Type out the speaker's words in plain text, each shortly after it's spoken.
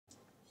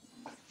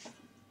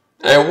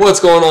Hey, what's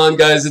going on,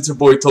 guys? It's your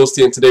boy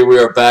Toasty, and today we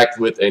are back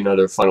with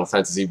another Final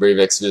Fantasy Brave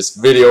Exvius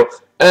video.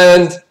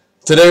 And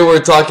today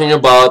we're talking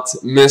about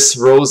Miss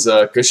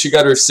Rosa, because she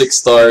got her 6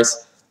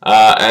 stars.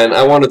 And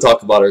I want to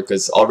talk about her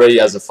because already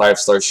as a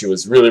 5-star she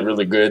was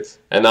really good,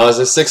 and now as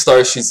a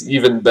 6-star she's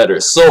even better.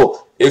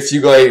 So if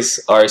you guys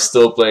are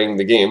still playing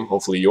the game,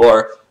 hopefully you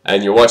are,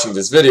 and you're watching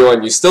this video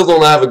and you still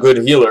don't have a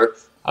good healer,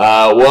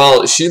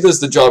 well, she does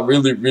the job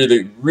really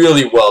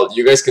well.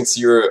 You guys can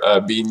see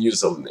her being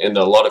used in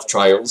a lot of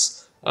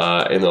trials,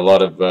 in a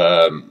lot of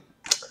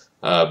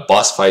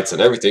boss fights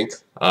and everything.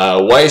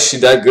 Why is she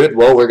that good?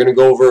 Well, we're gonna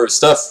go over her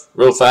stuff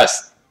real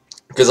fast,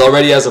 because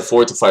already as a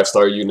 4 to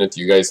 5-star unit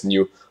you guys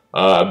knew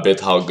a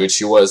bit how good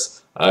she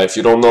was. If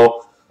you don't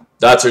know,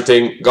 that's her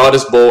thing: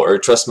 Goddess Bow or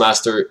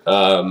Trustmaster,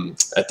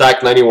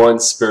 attack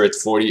 91, spirit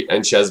 40,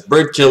 and she has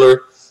Bird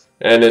Killer,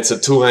 and it's a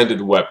two-handed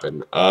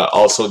weapon.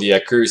 Also the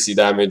accuracy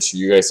damage,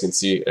 you guys can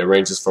see it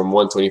ranges from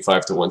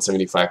 125 to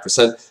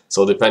 175%,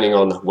 so depending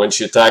on when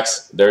she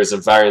attacks, there's a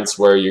variance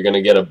where you're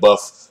gonna get a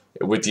buff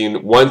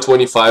between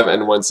 125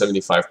 and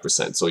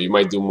 175%, so you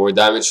might do more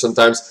damage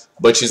sometimes,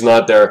 but she's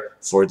not there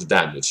for the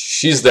damage.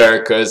 She's there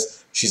because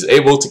she's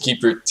able to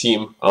keep your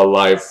team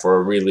alive for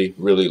a really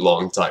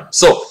long time.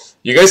 So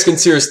you guys can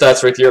see her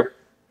stats right here.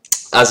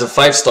 As a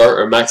 5-star,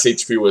 her max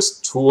HP was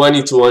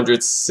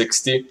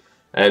 2260,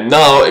 and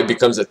now it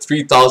becomes a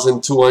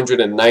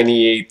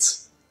 3298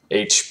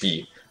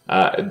 HP.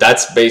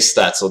 That's base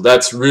stats, so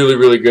that's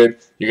really good.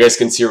 You guys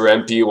can see her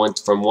MP went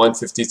from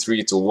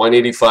 153 to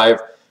 185,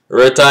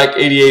 her attack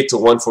 88 to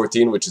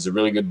 114, which is a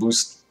really good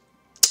boost,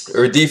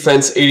 her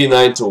defense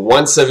 89 to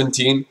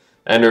 117,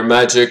 and her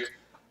magic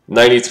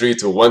 93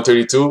 to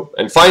 132,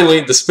 and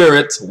finally the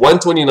spirit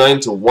 129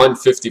 to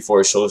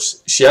 154. So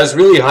she has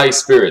really high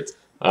spirit.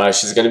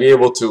 She's going to be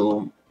able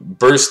to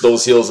burst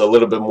those heals a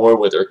little bit more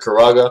with her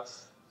Karaga,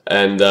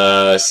 and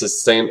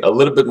sustain a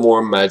little bit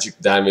more magic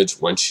damage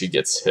when she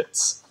gets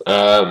hit.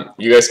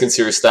 You guys can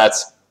see her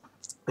stats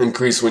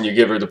increase when you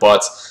give her the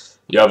pots.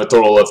 You have a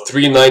total of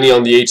 390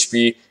 on the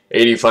HP,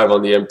 85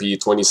 on the MP,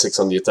 26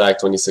 on the attack,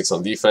 26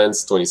 on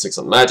defense, 26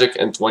 on magic,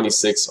 and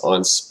 26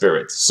 on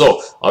spirit.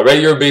 So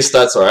already your base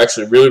stats are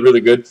actually really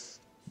good,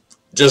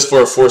 just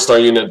for a 4-star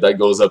unit that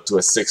goes up to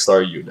a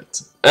 6-star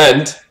unit.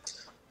 And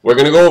we're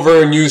gonna go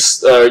over new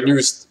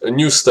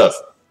stuff.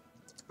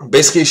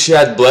 Basically, she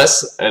had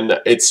Bless, and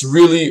it's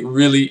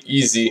really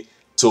easy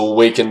to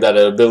awaken that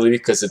ability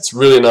because it's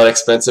really not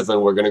expensive,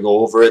 and we're gonna go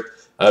over it.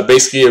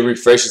 Basically, it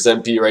refreshes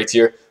MP right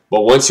here,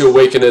 but once you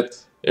awaken it,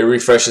 it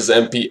refreshes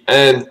MP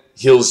and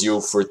heals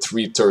you for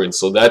 3 turns.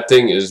 So that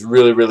thing is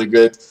really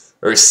good.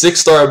 Her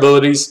 6-star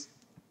abilities,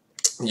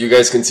 you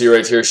guys can see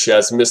right here, she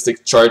has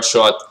Mystic Charge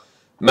Shot,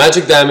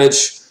 magic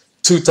damage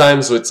 2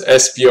 times with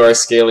SPR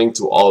scaling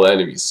to all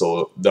enemies.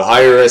 So the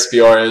higher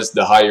SPR is,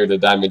 the higher the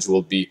damage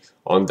will be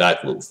on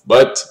that move.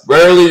 But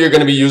rarely you're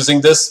going to be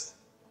using this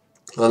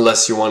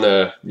unless you want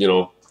to, you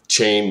know,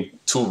 chain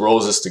 2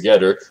 roses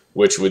together,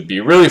 which would be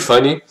really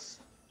funny.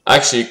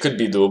 Actually, it could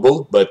be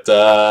doable, but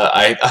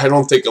I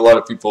don't think a lot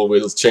of people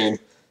will chain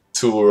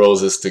 2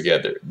 roses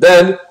together.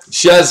 Then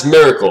she has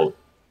Miracle,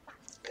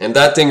 and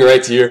that thing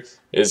right here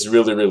is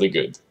really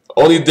good.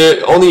 Only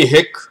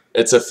Hick,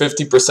 it's a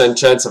 50%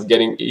 chance of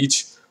getting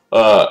each,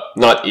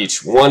 not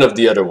each, one of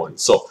the other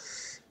ones. So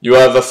you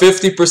have a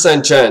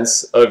 50%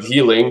 chance of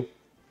healing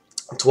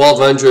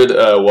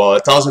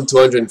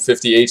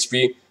 1250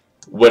 HP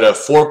with a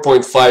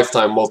 4.5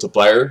 time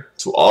multiplier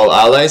to all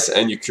allies,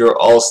 and you cure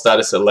all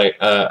status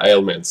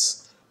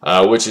ailments,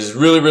 which is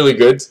really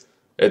good.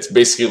 It's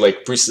basically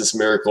like Priestess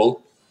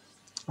Miracle,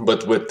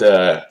 but with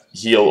the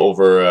heal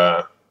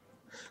over,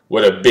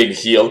 with a big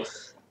heal.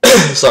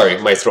 Sorry,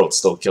 my throat's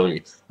still killing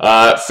me.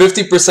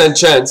 50%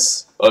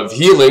 chance of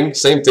healing,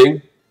 same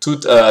thing,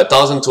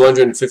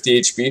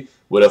 1250 HP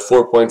with a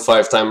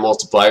 4.5 time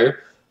multiplier.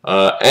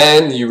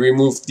 And you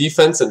remove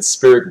defense and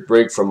spirit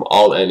break from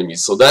all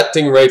enemies. So that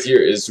thing right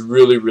here is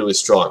really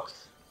strong.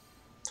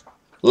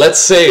 Let's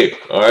say,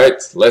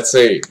 alright, let's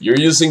say you're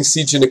using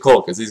Siege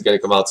Nicole, because he's gonna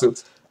come out too.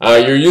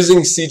 You're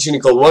using Siege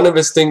Nicole. One of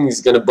his things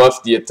is gonna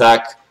buff the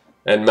attack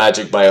and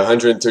magic by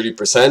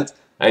 130%,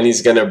 and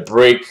he's gonna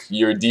break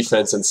your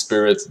defense and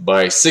spirit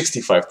by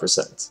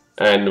 65%,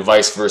 and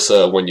vice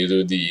versa when you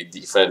do the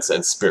defense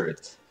and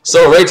spirit.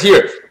 So right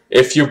here,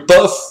 if you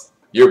buff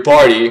your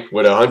party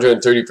with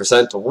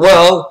 130%,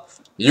 well,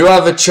 you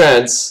have a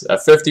chance, a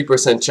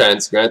 50%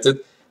 chance,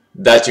 granted,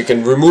 that you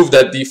can remove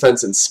that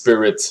defense and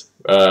spirit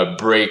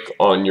break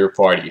on your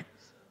party.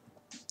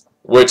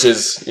 Which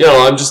is, you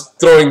know, I'm just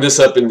throwing this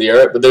up in the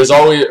air, but there's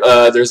always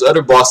there's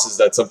other bosses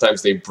that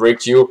sometimes they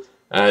break you,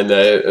 and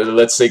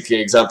let's take the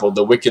example,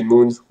 the Wicked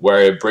Moon,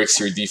 where it breaks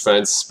your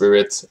defense,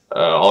 spirit,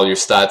 all your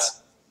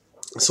stats.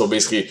 So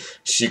basically,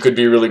 she could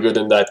be really good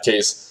in that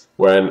case.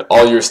 When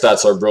all your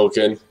stats are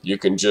broken, you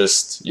can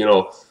just, you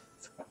know,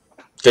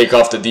 take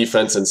off the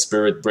defense and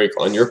spirit break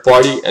on your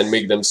party and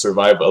make them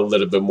survive a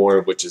little bit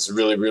more, which is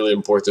really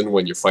important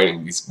when you're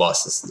fighting these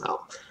bosses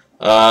now.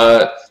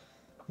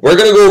 We're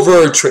gonna go over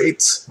our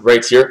trait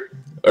right here.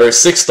 Our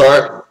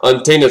 6-star,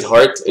 Untainted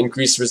Heart,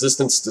 increase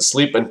resistance to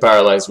sleep and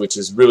paralyze, which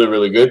is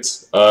really good.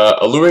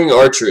 Alluring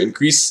Archer,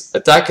 increase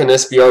attack and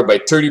SPR by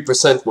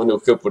 30% when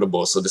equipped with a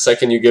bow. So the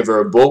second you give her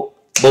a bow,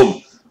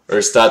 boom, her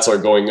stats are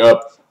going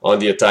up on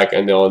the attack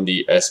and on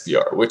the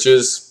SPR, which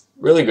is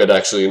really good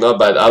actually, not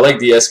bad. I like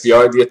the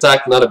SPR, the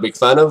attack not a big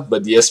fan of,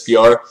 but the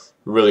SPR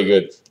really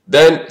good.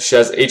 Then she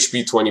has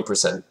HP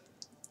 20%.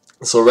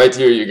 So right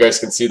here you guys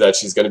can see that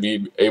she's going to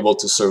be able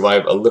to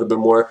survive a little bit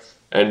more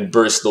and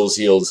burst those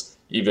heals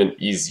even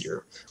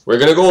easier. We're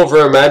going to go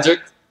over her magic.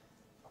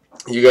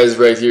 You guys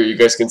right here, you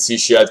guys can see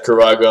she had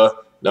Karaga.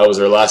 That was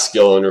her last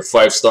skill on her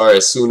 5-star.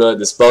 Asuna,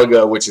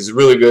 Dispelga, which is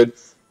really good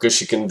because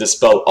she can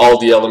dispel all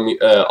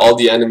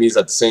the enemies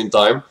at the same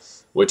time,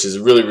 which is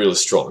really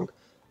strong.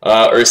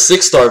 Her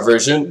 6-star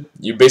version,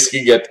 you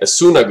basically get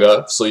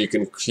Asunaga, so you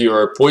can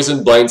cure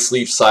Poison, Blind,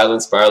 Sleep,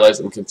 Silence, Paralyze,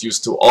 and Confuse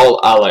to all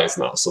allies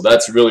now. So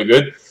that's really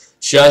good.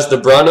 She has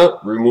Debrana,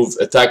 remove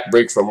attack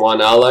break from one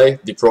ally.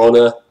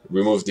 Deprona,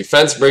 remove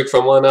defense break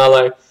from one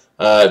ally.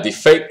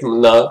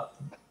 Defeatna,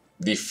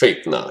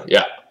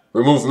 yeah.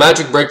 Remove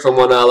magic break from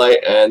one ally.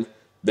 And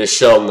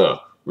Deshelna,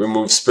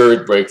 remove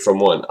spirit break from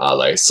one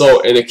ally.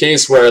 So in a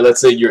case where,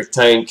 let's say, your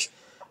tank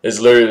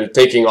is literally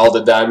taking all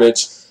the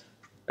damage,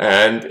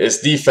 and his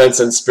defense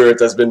and spirit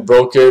has been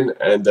broken,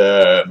 and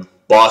the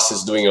boss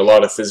is doing a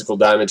lot of physical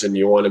damage, and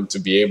you want him to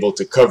be able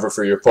to cover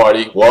for your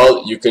party,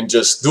 well, you can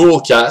just dual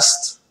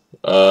cast.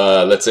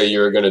 Let's say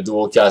you're going to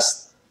dual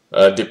cast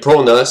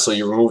Deprona, so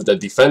you remove the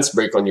defense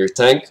break on your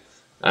tank,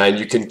 and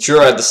you can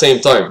cure at the same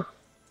time.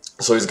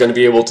 So he's going to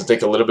be able to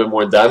take a little bit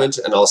more damage,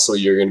 and also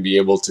you're going to be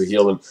able to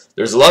heal him.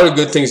 There's a lot of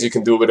good things you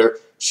can do with her.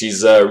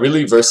 She's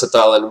really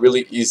versatile and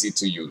really easy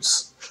to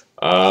use.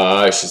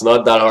 She's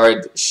not that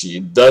hard. She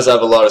does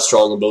have a lot of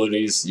strong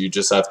abilities. You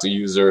just have to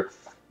use her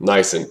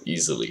nice and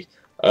easily.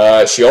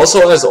 She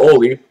also has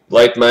Oli,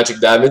 light magic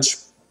damage,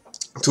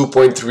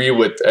 2.3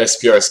 with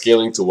SPR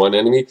scaling to one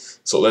enemy.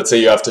 So let's say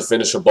you have to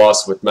finish a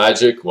boss with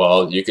magic.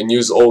 Well, you can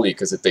use Oli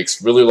because it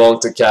takes really long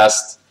to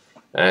cast,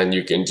 and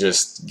you can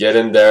just get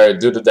in there,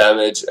 do the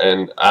damage,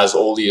 and as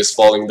Oli is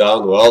falling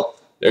down, well,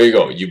 there you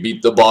go. You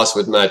beat the boss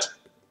with magic.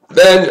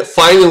 Then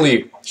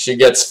finally she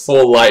gets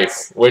full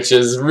life, which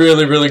is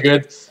really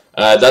good.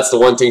 That's the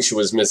one thing she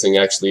was missing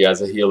actually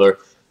as a healer,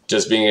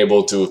 just being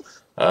able to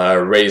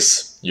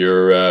raise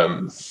your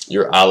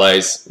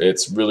allies.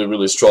 It's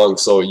really strong.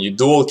 So you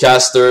dual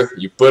cast her,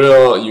 you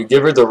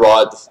give her the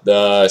rod,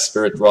 the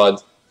spirit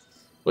rod.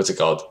 What's it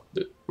called?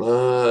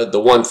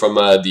 The one from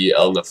the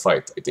Elna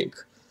fight, I think.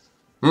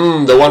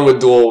 The one with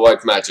dual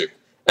white magic.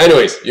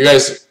 Anyways, you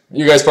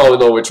guys probably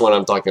know which one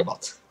I'm talking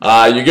about.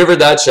 You give her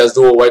that, she has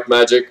dual white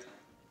magic.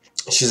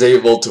 She's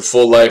able to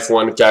full life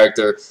one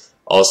character.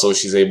 Also,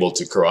 she's able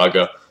to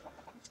Karaga.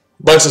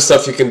 Bunch of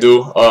stuff you can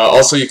do.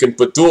 Also, you can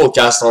put dual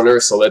cast on her.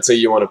 So let's say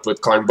you want to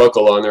put Karn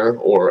Buckle on her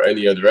or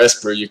any other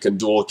Esper. You can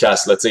dual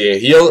cast, let's say, a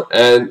heal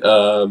and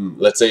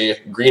let's say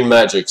green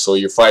magic. So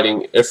you're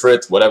fighting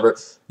Ifrit, whatever.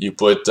 You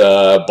put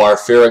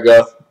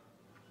Barfiriga.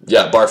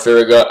 Yeah,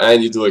 Barfiriga,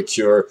 and you do a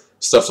cure.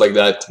 Stuff like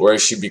that, where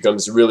she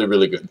becomes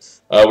really good.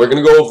 We're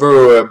going to go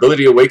over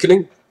Ability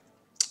Awakening.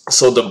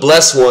 So the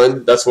Bless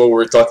one, that's what we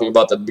were talking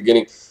about at the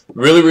beginning.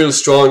 Really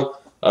strong.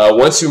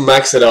 Once you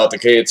max it out,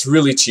 okay, it's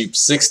really cheap.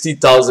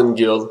 60,000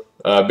 gil,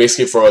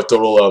 basically for a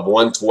total of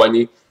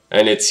 120.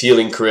 And it's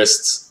healing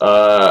crysts.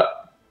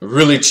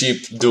 Really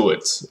cheap, do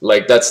it.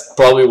 Like, that's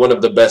probably one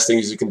of the best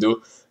things you can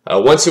do.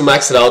 Once you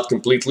max it out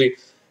completely,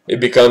 it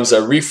becomes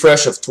a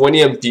refresh of 20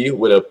 MP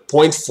with a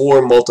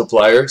 0.4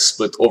 multiplier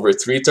split over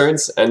 3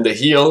 turns, and the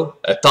heal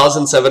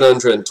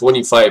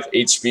 1725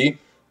 HP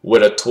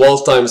with a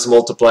 12 times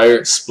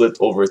multiplier split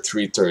over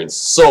 3 turns.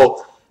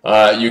 So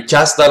you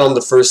cast that on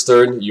the first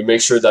turn, you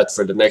make sure that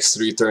for the next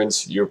 3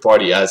 turns your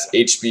party has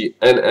HP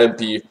and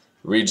MP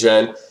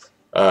regen.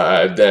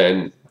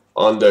 Then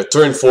on the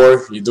turn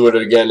 4 you do it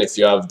again if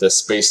you have the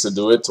space to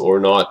do it, or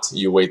not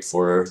you wait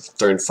for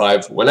turn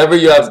 5. Whenever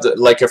you have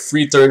like a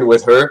free turn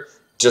with her,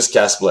 just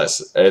cast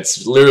Bless.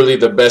 It's literally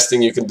the best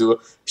thing you can do.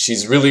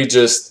 She's really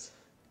just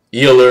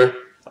healer,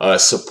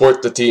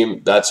 support the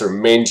team. That's her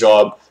main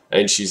job,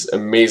 and she's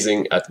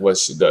amazing at what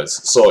she does.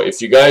 So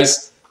if you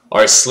guys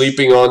are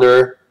sleeping on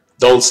her,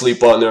 don't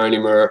sleep on her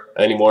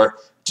anymore.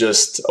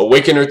 Just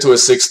awaken her to a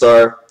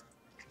 6-star.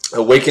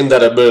 Awaken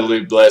that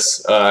ability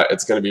Bless.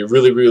 It's going to be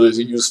really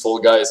useful,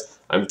 guys.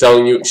 I'm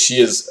telling you, she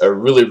is a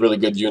really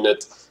good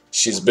unit.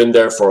 She's been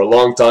there for a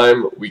long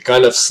time. We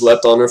kind of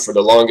slept on her for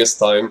the longest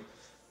time,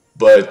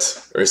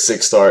 but her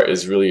 6-star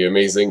is really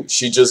amazing.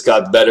 She just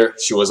got better.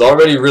 She was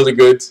already really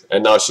good,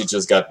 and now she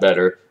just got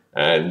better.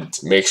 And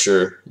make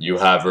sure you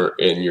have her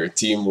in your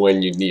team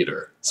when you need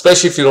her,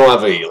 especially if you don't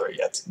have a healer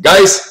yet.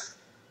 Guys,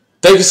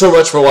 thank you so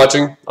much for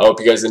watching. I hope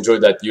you guys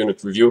enjoyed that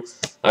unit review.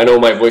 I know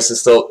my voice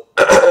is still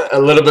a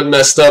little bit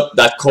messed up.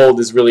 That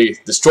cold is really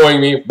destroying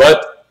me,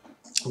 but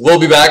we'll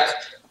be back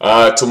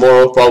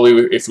tomorrow,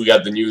 probably, if we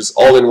got the news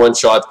all in one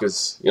shot,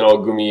 because, you know,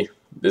 Gumi,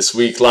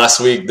 last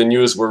week, the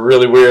news were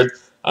really weird.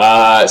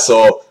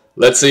 So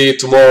let's see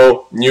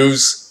tomorrow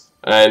news,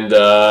 and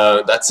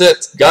that's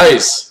it,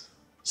 guys.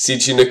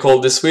 CG Nicole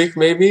this week,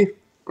 maybe?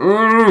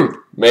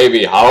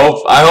 Maybe. I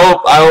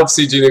hope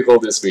CG Nicole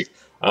this week.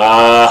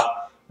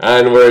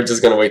 And we're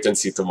just gonna wait and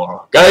see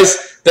tomorrow. Guys,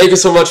 thank you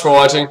so much for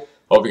watching.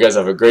 Hope you guys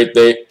have a great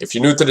day. If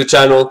you're new to the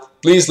channel,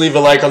 please leave a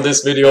like on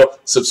this video,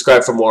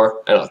 subscribe for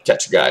more, and I'll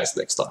catch you guys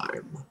next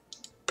time.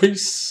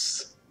 Peace.